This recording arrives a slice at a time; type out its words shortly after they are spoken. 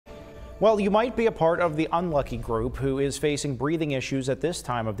Well, you might be a part of the unlucky group who is facing breathing issues at this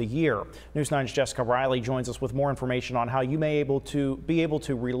time of the year. News 9's Jessica Riley joins us with more information on how you may be able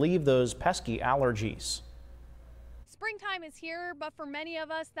to relieve those pesky allergies. Springtime is here, but for many of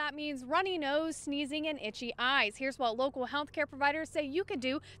us, that means runny nose, sneezing, and itchy eyes. Here's what local healthcare providers say you could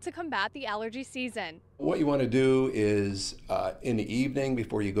do to combat the allergy season. What you want to do is in the evening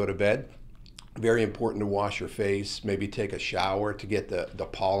before you go to bed, very important to wash your face, maybe take a shower to get the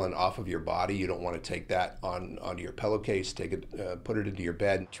pollen off of your body. You don't want to take that onto your pillowcase, put it into your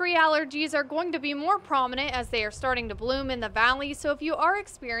bed. Tree allergies are going to be more prominent as they are starting to bloom in the valley, so if you are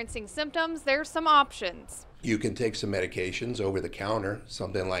experiencing symptoms, there's some options. You can take some medications over the counter,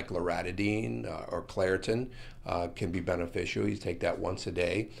 something like Loratadine or Claritin can be beneficial. You take that once a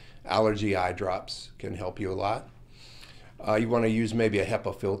day. Allergy eyedrops can help you a lot. You want to use maybe a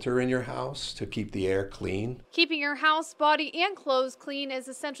hepafilter in your house to keep the air clean. Keeping your house, body, and clothes clean is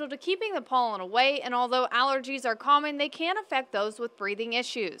essential to keeping the pollen away, and although allergies are common, they can affect those with breathing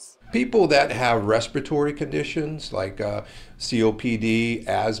issues. People that have respiratory conditions like COPD,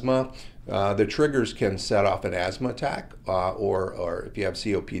 asthma, the triggers can set off an asthma attack, or if you have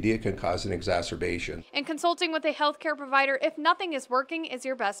COPD, it can cause an exacerbation. And consulting with a healthcare provider, if nothing is working, is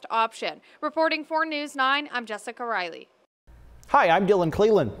your best option. Reporting for News 9, I'm Jessica Riley. Hi, I'm Dylan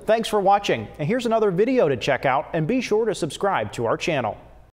Cleland. Thanks for watching. And here's another video to check out, and be sure to subscribe to our channel.